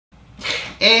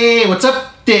Hey, what's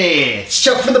up there? It's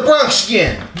Chuck from the Bronx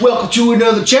again. Welcome to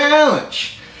another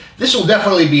challenge. This will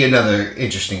definitely be another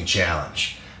interesting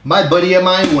challenge. My buddy of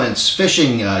mine went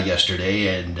fishing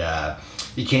yesterday, and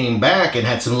he came back and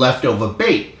had some leftover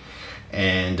bait.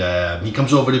 And he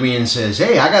comes over to me and says,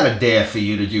 hey, I got a dare for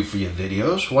you to do for your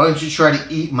videos. Why don't you try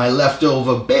to eat my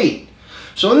leftover bait?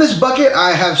 So in this bucket,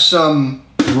 I have some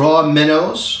raw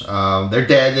minnows. They're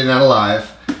dead, they're not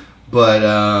alive. But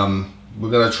we're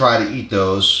gonna try to eat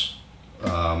those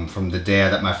from the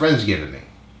dare that my friend's given me.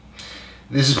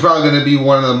 This is probably gonna be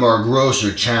one of the more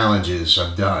grosser challenges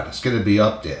I've done. It's gonna be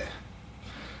up there.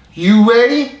 You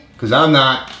ready? Because I'm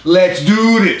not. Let's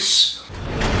do this.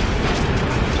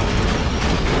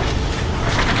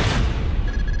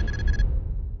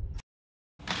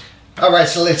 Alright,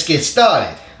 so let's get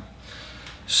started.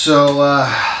 So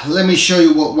let me show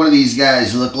you what one of these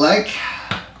guys look like.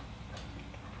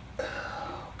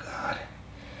 Oh God,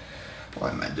 why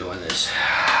am I doing this?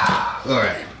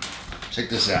 Alright, check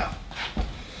this out.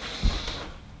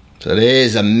 So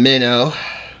there's a minnow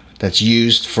that's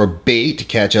used for bait to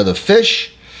catch other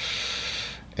fish.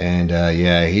 And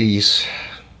yeah, he's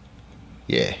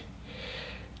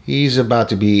about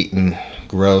to be eaten.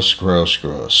 Gross, gross,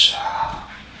 gross.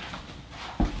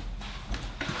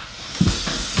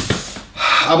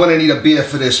 I'm gonna need a beer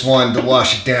for this one to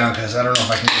wash it down, because I don't know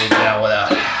if I can get it down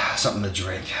without something to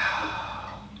drink.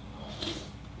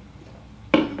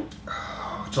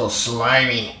 Oh, it's all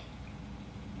slimy.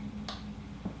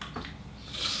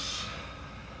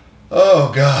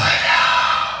 Oh God.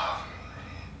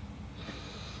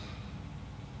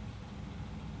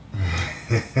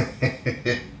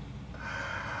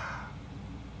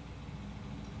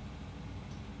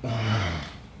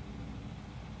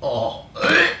 Oh.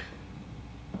 Okay.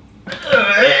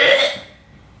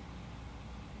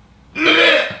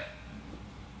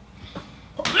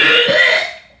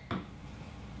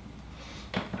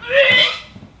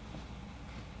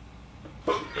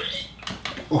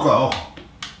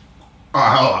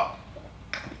 Hold up.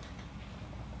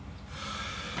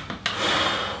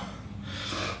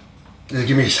 Just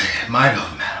give me a second. Mind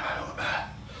over matter.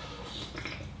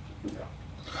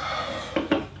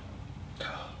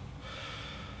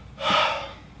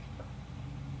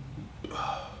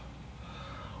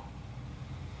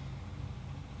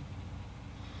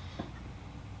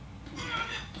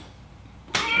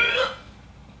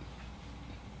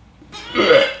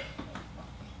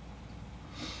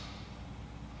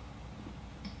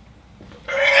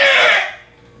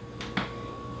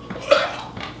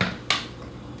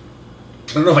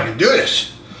 I don't know if I can do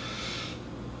this.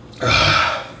 All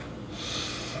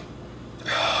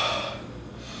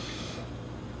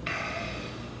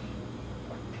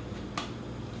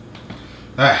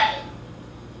right.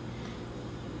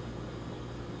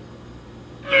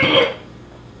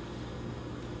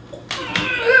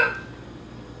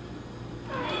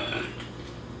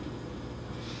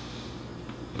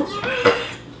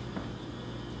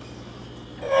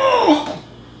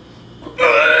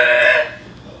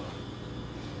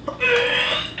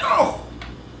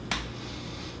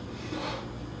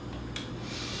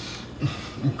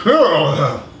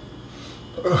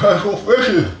 That's so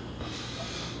fishy.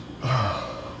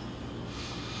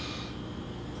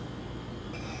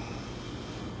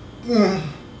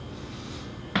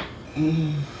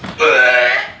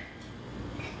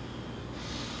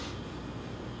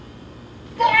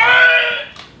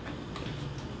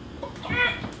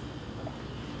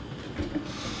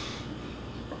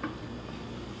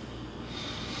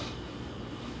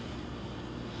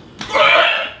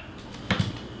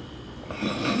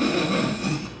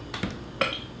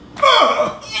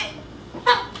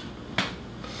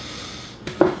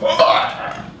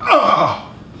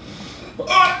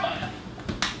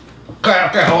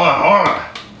 Okay, hold on.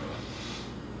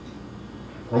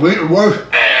 Are we eating worse?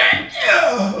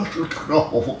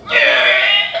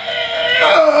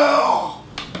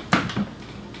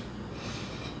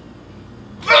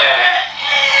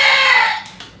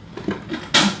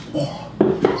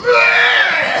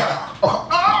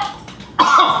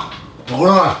 Hold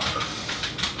on.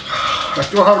 I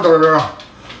still have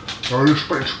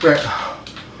the spit.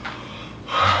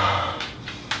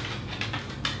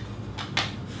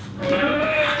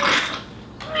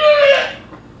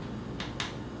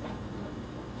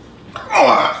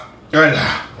 Good.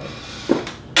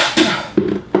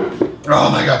 Oh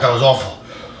my God, that was awful.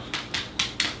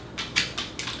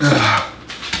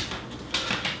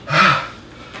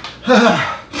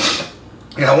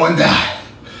 Yeah, one that.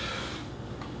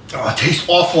 Oh, it tastes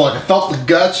awful. Like I felt the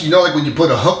guts. You know, like when you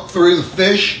put a hook through the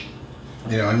fish,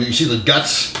 you know, and you see the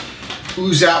guts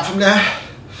ooze out from that.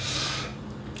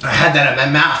 I had that in my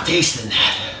mouth tasting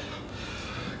that.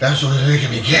 That's what was making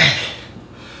me gag.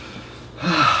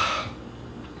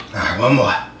 Alright, one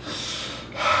more.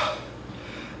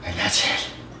 And that's it.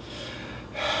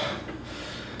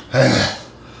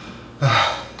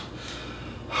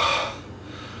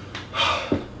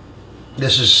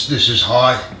 This is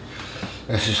hard.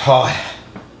 This is hard.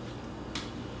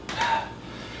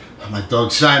 My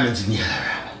dog Simon's in the other room.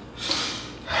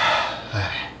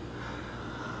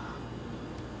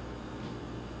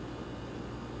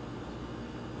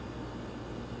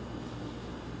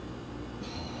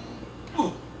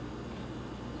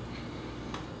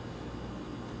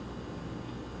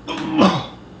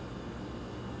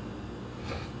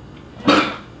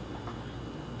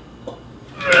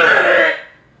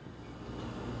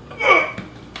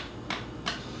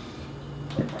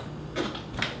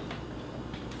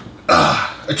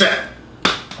 That's it.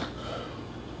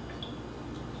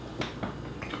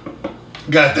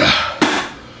 Got that.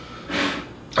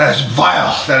 That's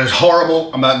vile. That is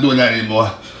horrible. I'm not doing that anymore.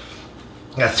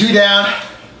 Got 2 down.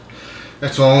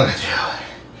 That's all I'm gonna do.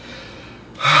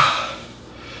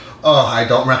 Oh, I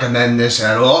don't recommend this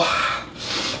at all.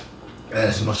 That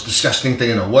is the most disgusting thing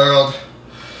in the world.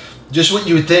 Just what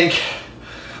you would think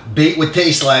bait would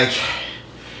taste like.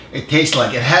 It tastes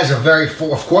like. It has a very,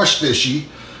 of course, fishy,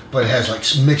 but it has like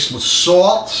mixed with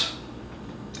salt.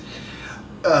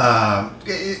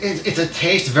 It's a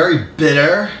taste very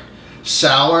bitter,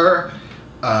 sour.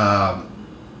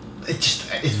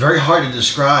 It's very hard to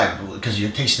describe because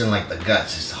you're tasting like the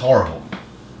guts. It's horrible.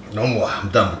 No more. I'm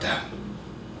done with that.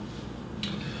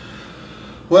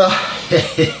 Well,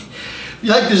 if you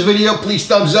like this video, please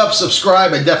thumbs up,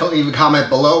 subscribe, and definitely leave a comment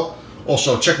below.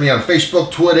 Also, check me on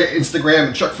Facebook, Twitter, Instagram,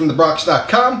 and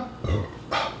chuckfromthebronx.com.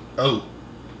 Oh.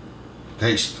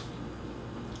 Taste.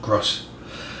 Gross.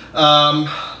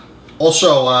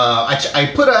 Also, I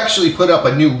actually put up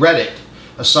a new Reddit,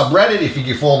 a subreddit, if you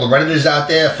can follow the Redditors out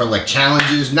there for like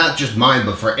challenges, not just mine,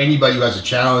 but for anybody who has a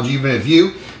challenge. Even if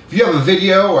you have a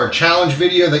video or a challenge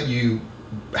video that you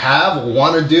have or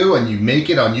want to do and you make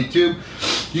it on YouTube,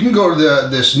 you can go to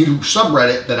this new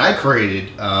subreddit that I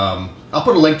created. I'll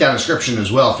put a link down in the description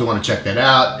as well if you want to check that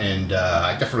out. And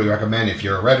I definitely recommend, if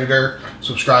you're a Redditor,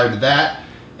 subscribe to that.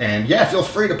 And yeah, feel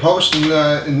free to post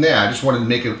in there. I just wanted to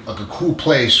make it like a cool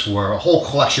place where a whole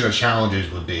collection of challenges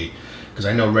would be. Because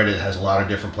I know Reddit has a lot of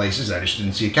different places. I just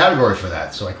didn't see a category for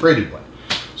that, so I created one.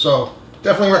 So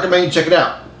definitely recommend you check it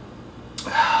out.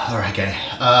 All right, guys.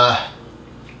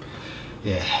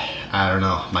 Yeah, I don't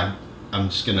know. I'm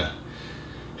just gonna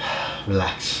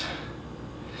relax.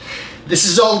 This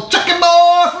is old Chuck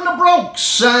from the Bronx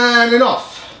signing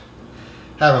off.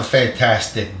 Have a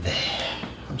fantastic day.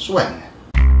 I'm sweating.